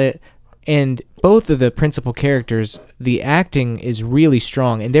palette, and both of the principal characters, the acting is really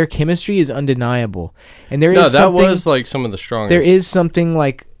strong, and their chemistry is undeniable. And there is No, that something, was like some of the strongest. there is something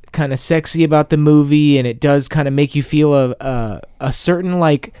like kind of sexy about the movie, and it does kind of make you feel a certain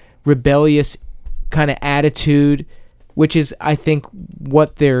like rebellious kind of attitude, which is I think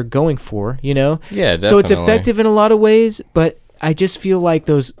what they're going for, you know? Yeah, So it's definitely. effective in a lot of ways, but I just feel like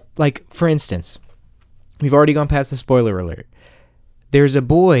those, like for instance, we've already gone past the spoiler alert. There's a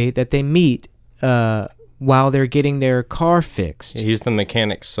boy that they meet while they're getting their car fixed. He's the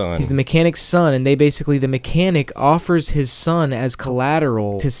mechanic's son. He's the mechanic's son, and the mechanic offers his son as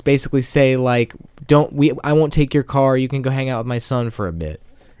collateral to basically say like, I won't take your car. You can go hang out with my son for a bit.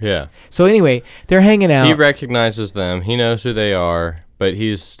 Yeah. So anyway, they're hanging out. He recognizes them. He knows who they are, but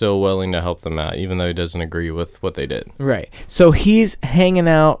he's still willing to help them out, even though he doesn't agree with what they did. Right. So he's hanging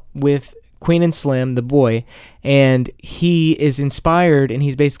out with Queen and Slim, the boy, and he is inspired, and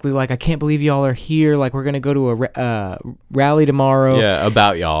he's basically like, I can't believe y'all are here. Like, we're going to go to a rally tomorrow. Yeah,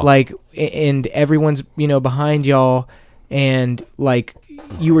 about y'all. Like, and everyone's, behind y'all, and, like,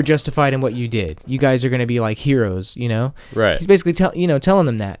 you were justified in what you did. You guys are going to be, like, heroes, Right. He's basically telling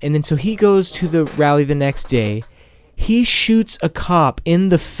them that. And then so he goes to the rally the next day. He shoots a cop in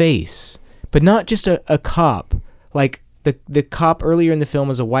the face, but not just a cop. Like, the cop earlier in the film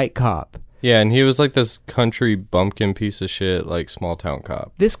was a white cop. Yeah, and he was like this country bumpkin piece of shit, like small town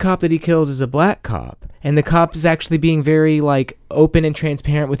cop. This cop that he kills is a black cop, and the cop is actually being very like open and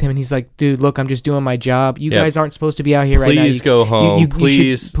transparent with him, and he's like, dude, look, I'm just doing my job. You Yep. guys aren't supposed to be out here right now. Please go home.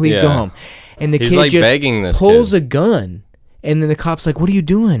 Please. Please go Yeah. home. And the He's kid like just begging this pulls kid. a gun, and then the cop's like, what are you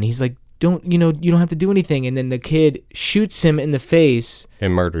doing? He's like, you don't have to do anything. And then the kid shoots him in the face,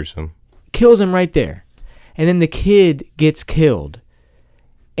 And murders him. kills him right there. And then the kid gets killed.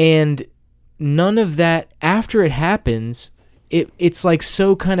 And none of that, after it happens, it's like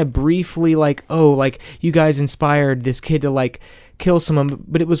so kind of briefly like, oh, like you guys inspired this kid to like kill someone.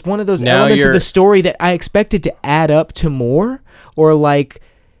 But it was one of those Now elements of you're- the story that I expected to add up to more, or like,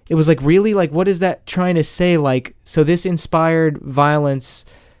 it was like, really, like, what is that trying to say? Like, so this inspired violence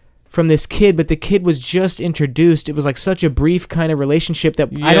from this kid, but the kid was just introduced. It was like such a brief kind of relationship that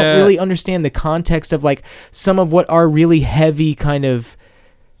I don't Yeah. really understand the context of like some of what are really heavy kind of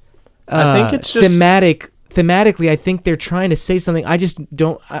I think it's just thematically. I think they're trying to say something. I just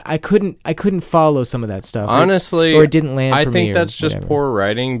don't. I couldn't follow some of that stuff. Honestly, or it didn't land. I for think me or that's just whatever. poor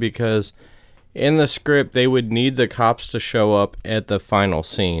writing because in the script they would need the cops to show up at the final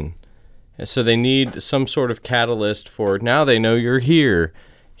scene. And so they need some sort of catalyst for now they know you're here.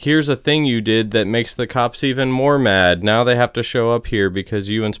 Here's a thing you did that makes the cops even more mad. Now they have to show up here because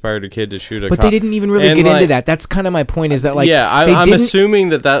you inspired a kid to shoot a But cop. they didn't even really And, get into like, that. That's kind of my point. Is that like yeah, they I'm didn't, assuming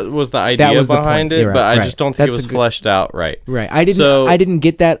that was the idea was the point. behind it, You're but right, I right. just don't think That's it was a good- fleshed out right. Right. So- I didn't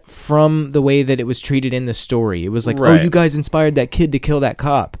get that from the way that it was treated in the story. It was like, oh, Right. you guys inspired that kid to kill that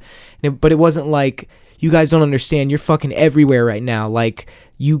cop. But it wasn't like, you guys don't understand. You're fucking everywhere right now. Like,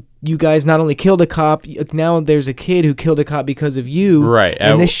 you guys not only killed a cop, now there's a kid who killed a cop because of you. Right.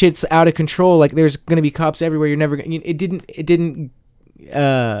 And this shit's out of control. Like, there's going to be cops everywhere. You're never going to... It didn't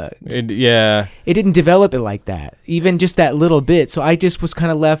Yeah. It didn't develop it like that, even just that little bit. So I just was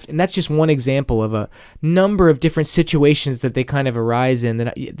kind of left, and that's just one example of a number of different situations that they kind of arise in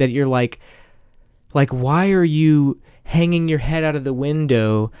that you're like why are you hanging your head out of the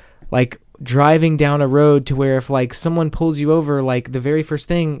window, like driving down a road to where if like someone pulls you over, like the very first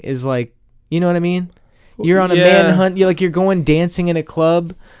thing is like, you know what I mean? You're on a manhunt. You're going dancing in a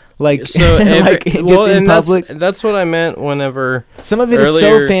club. Like, so like just in public. That's what I meant whenever. Some of it is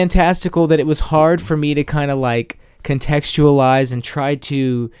so fantastical that it was hard for me to kind of like contextualize and try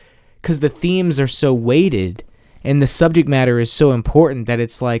to, because the themes are so weighted and the subject matter is so important that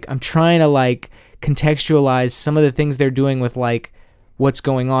it's like I'm trying to like contextualize some of the things they're doing with like what's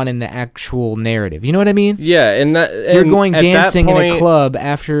going on in the actual narrative. You know what I mean? Yeah, and you're going dancing in a club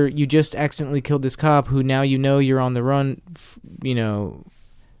after you just accidentally killed this cop who now you know you're on the run,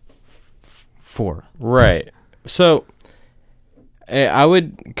 for. Right. So I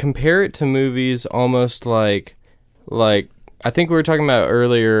would compare it to movies almost like I think we were talking about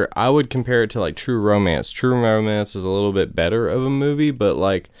earlier. I would compare it to like True Romance. True Romance is a little bit better of a movie, but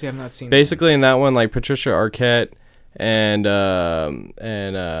like see, I've not seen basically that. In that one, like Patricia Arquette and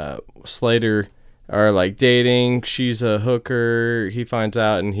Slater are like dating. She's a hooker. He finds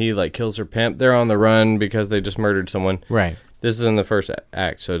out and he like kills her pimp. They're on the run because they just murdered someone. Right. This is in the first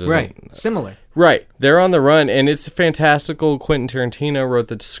act, so it doesn't... Right, similar. Right, they're on the run, and it's fantastical. Quentin Tarantino wrote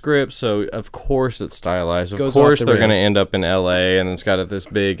the script, so of course it's stylized. Of course they're going to end up in L.A., and it's got this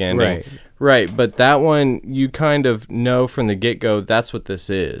big ending. Right, but that one, you kind of know from the get-go that's what this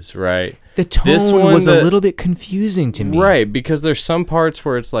is, right? The tone was a little bit confusing to me. Right, because there's some parts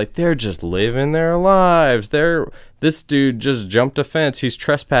where it's like they're just living their lives. This dude just jumped a fence. He's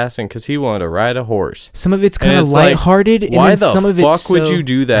trespassing because he wanted to ride a horse. Some of it's kind of lighthearted. Like, why and then some of the fuck would you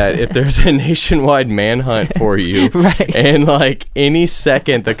do that if there's a nationwide manhunt for you? Right. And like any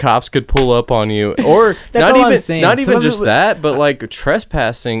second the cops could pull up on you. Or not even just that, but like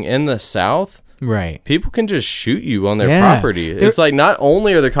trespassing in the South. Right. People can just shoot you on their property. It's like not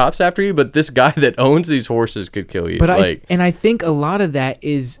only are the cops after you, but this guy that owns these horses could kill you. But I think a lot of that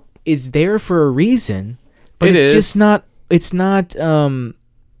is there for a reason. But it's just not, it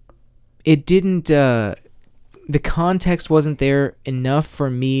didn't, the context wasn't there enough for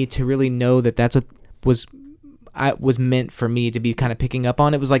me to really know that that's what was meant for me to be kind of picking up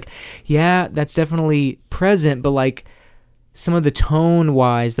on. It was like, yeah, that's definitely present, but like some of the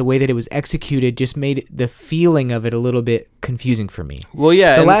tone-wise, the way that it was executed just made the feeling of it a little bit confusing for me. Well,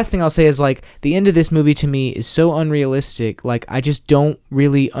 yeah. The last thing I'll say is, like, the end of this movie to me is so unrealistic. Like, I just don't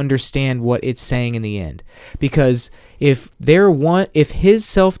really understand what it's saying in the end. Because if his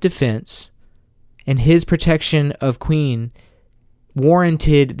self-defense and his protection of Queen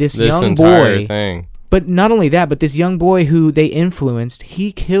warranted this young boy... thing. But not only that, but this young boy who they influenced,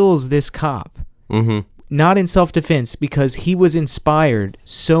 he kills this cop. Mm-hmm. Not in self-defense, because he was inspired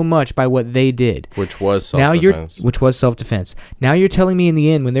so much by what they did. Which was self-defense. Which was self-defense. Now you're telling me in the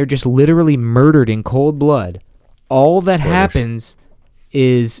end, when they're just literally murdered in cold blood, all that happens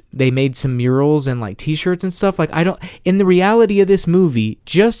is they made some murals and like t-shirts and stuff. Like, in the reality of this movie,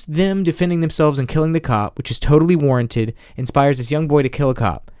 just them defending themselves and killing the cop, which is totally warranted, inspires this young boy to kill a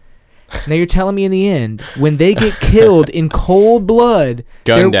cop. Now you're telling me in the end, when they get killed in cold blood,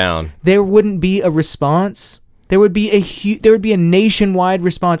 down, there wouldn't be a response. There would be a nationwide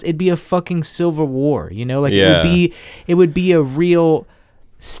response. It'd be a fucking civil war, you know? Like it would be a real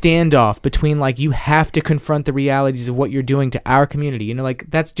standoff between like, you have to confront the realities of what you're doing to our community. You know,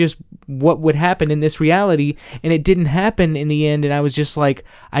 like that's just what would happen in this reality, and it didn't happen in the end, and I was just like,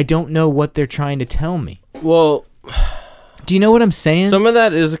 I don't know what they're trying to tell me. Well, do you know what I'm saying? Some of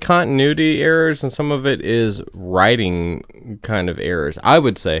that is continuity errors, and some of it is writing kind of errors, I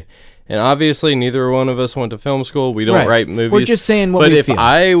would say. And obviously, neither one of us went to film school. We don't write movies. We're just saying what we feel. But if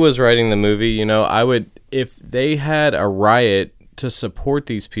I was writing the movie, you know, I would, if they had a riot to support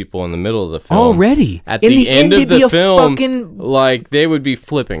these people in the middle of the film. Already. At the end of the film, like, they would be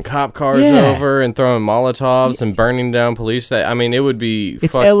flipping cop cars over and throwing Molotovs and burning down police. I mean, it would be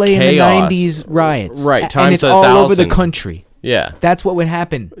It's LA chaos. in the 90s riots. Right, times and it's 1,000. all over the country. Yeah. That's what would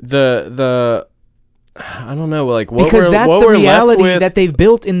happen. I don't know, like, what because that's the reality that they've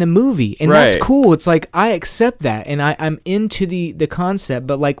built in the movie, and right. that's cool. It's like, I accept that, and I'm into the concept,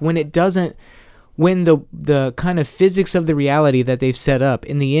 but like when it doesn't, when the kind of physics of the reality that they've set up,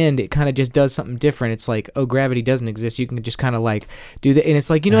 in the end, it kind of just does something different. It's like, oh, gravity doesn't exist. You can just kind of like do that, and it's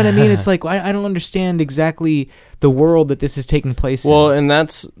like, you know what I mean? It's like, I don't understand exactly the world that this is taking place in. Well, and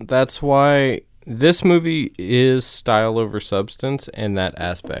that's why this movie is style over substance in that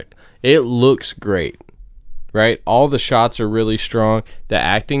aspect. It looks great. right? All the shots are really strong. The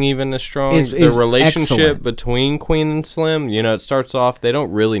acting even is strong. Is the relationship excellent. between Queen and Slim, it starts off, they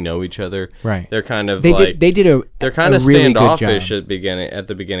don't really know each other. Right. They're kind of They did they're kind of really good standoffish job. at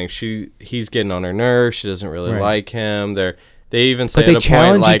the beginning. He's getting on her nerves. She doesn't really Right. like him. They even say But they at a point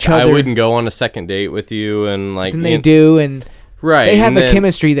challenge like, each I other. wouldn't go on a second date with you, and like And they do, and right. they have and a then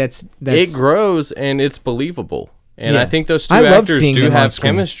chemistry that's it grows and it's believable. And Yeah. I think those two I loved actors seeing do them on have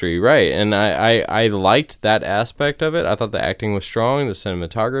screen. chemistry, right? And I liked that aspect of it. I thought the acting was strong, the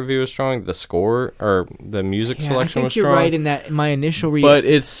cinematography was strong, the score or the music Yeah, I selection think was you're strong. right in that. My initial But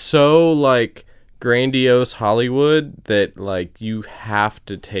it's so like grandiose Hollywood that like you have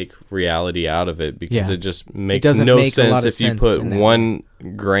to take reality out of it because Yeah. it just makes doesn't no make a lot sense of if you sense put in that one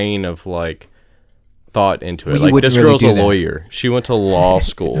grain of like thought into it. Well, you Like wouldn't this really girl's do a that. lawyer. She went to law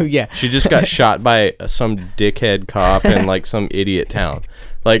school. Yeah. She just got shot by some dickhead cop in like some idiot town.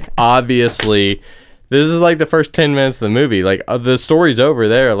 Like obviously this is like the first 10 minutes of the movie. Like the story's over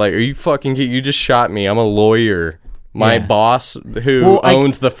there. Like, are you fucking kidding? You just shot me. I'm a lawyer. My Yeah. boss who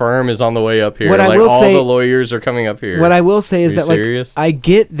owns the firm is on the way up here. What I Like will all say- the lawyers are coming up here. What I will say is Are you that serious? like I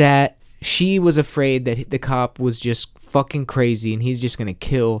get that she was afraid that the cop was just fucking crazy and he's just gonna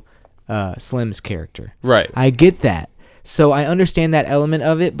kill Slim's character. Right. I get that. So I understand that element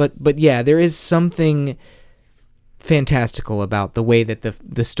of it, but yeah, there is something fantastical about the way that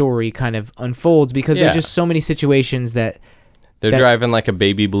the story kind of unfolds because Yeah. there's just so many situations that They're that- driving like a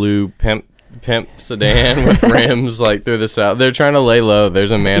baby blue pimp sedan with rims like through the south. They're trying to lay low.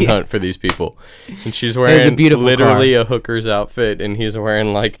 There's a manhunt for these people, and she's wearing beautiful literally a hooker's outfit, and he's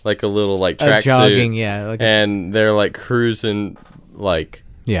wearing like a little like a tracksuit. jogging, yeah, like And they're like cruising, like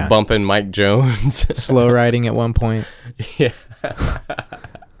Yeah. bumping Mike Jones. slow riding at one point. Yeah.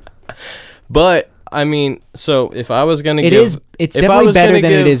 But I mean, so if I was gonna It's if I definitely was better gonna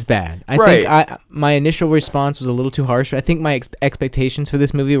than it give- is bad. I Right. think my initial response was a little too harsh. But I think my expectations for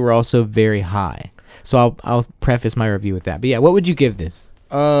this movie were also very high. So I'll preface my review with that. But yeah, what would you give this?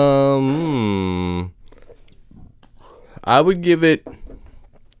 I would give it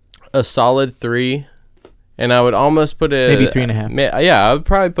a solid 3, and I would almost put it Maybe 3.5. Yeah, I would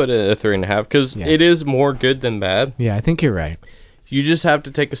probably put it at a 3.5 because Yeah. it is more good than bad. Yeah, I think you're right. You just have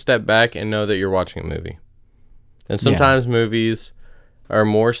to take a step back and know that you're watching a movie. And sometimes movies are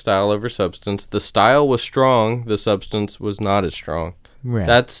more style over substance. The style was strong, the substance was not as strong.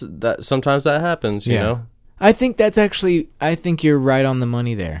 Right. Sometimes that happens, you know. I think I think you're right on the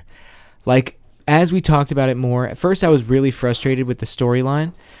money there. Like, as we talked about it more, at first I was really frustrated with the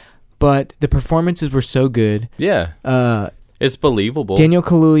storyline, but the performances were so good. Yeah. It's believable. Daniel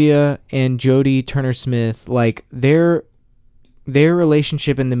Kaluuya and Jodie Turner-Smith, like their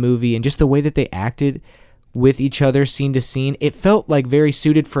relationship in the movie and just the way that they acted with each other scene to scene, it felt like very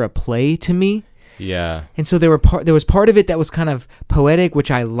suited for a play to me. Yeah. And so there was part of it that was kind of poetic, which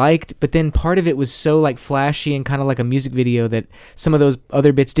I liked, but then part of it was so like flashy and kind of like a music video that some of those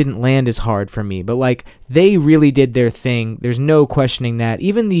other bits didn't land as hard for me. But like they really did their thing. There's no questioning that.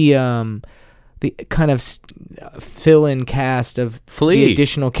 Even the kind of fill-in cast of Flea. the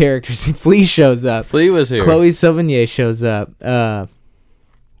additional characters. Flea shows up. Flea was here. Chloe Sevigny shows up.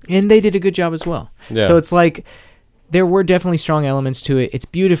 And they did a good job as well. Yeah. So it's like there were definitely strong elements to it. It's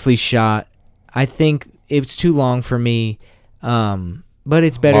beautifully shot. I think it's too long for me, but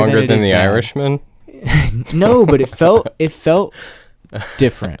it's better Longer than it than is The bad. Irishman? No, but it felt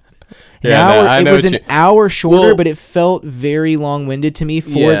different. Yeah, no, I It know was what an you- hour shorter, Well- but it felt very long-winded to me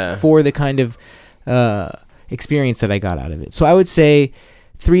Yeah. for the kind of experience that I got out of it. So I would say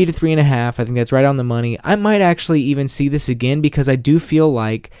 3 to 3.5. I think that's right on the money. I might actually even see this again because I do feel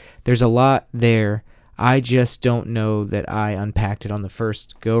like there's a lot there. I just don't know that I unpacked it on the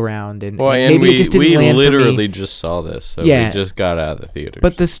first go round, and maybe it just didn't land for me. literally just saw this, so Yeah. we just got out of the theater.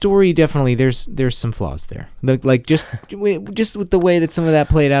 But the story definitely there's some flaws there. Like just with the way that some of that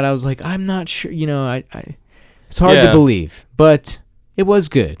played out, I was like, I'm not sure. I it's hard to Yeah. believe, but it was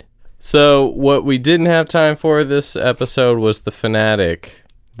good. So what we didn't have time for this episode was The Fanatic,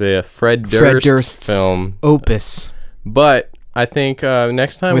 the Fred Durst's film. Opus But I think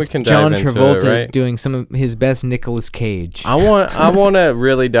next time we with can John dive into Travolta it, right? doing some of his best Nicolas Cage. I want to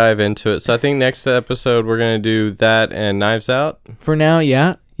really dive into it. So I think next episode we're gonna do that and Knives Out. For now,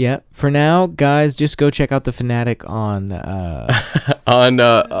 yeah. For now, guys, just go check out The Fanatic on On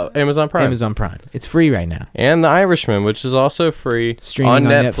Amazon Prime. Amazon Prime. It's free right now. And The Irishman, which is also free Streaming on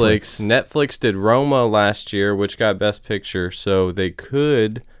Netflix. Netflix did Roma last year, which got Best Picture, so they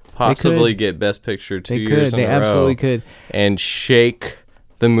could possibly get Best Picture two They years could. in They a row. absolutely could. And shake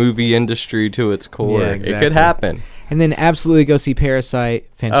the movie industry to its core. Yeah, It exactly. could happen. And then absolutely go see Parasite.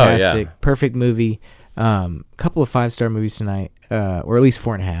 Fantastic. Perfect movie. Couple of 5-star movies tonight, or at least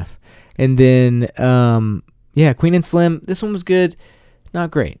 4.5. And then, Queen and Slim. This one was good,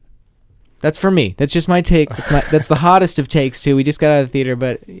 not great. That's for me. That's just my take. That's the hottest of takes too. We just got out of the theater,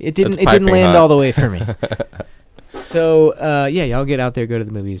 but it didn't land hot. all the way for me. So y'all get out there, go to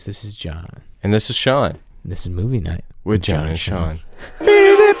the movies. This is John, And this is Sean. This is Movie Night With John and Sean.